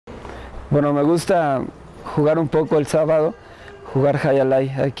Bueno, me gusta jugar un poco el sábado, jugar Hayalay.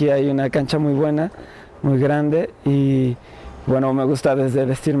 Aquí hay una cancha muy buena, muy grande y bueno, me gusta desde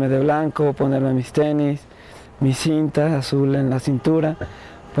vestirme de blanco, ponerme mis tenis, mi cinta azul en la cintura,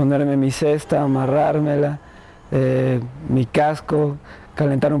 ponerme mi cesta, amarrármela, mi casco,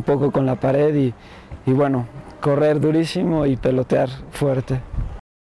 calentar un poco con la pared y bueno, correr durísimo y pelotear fuerte.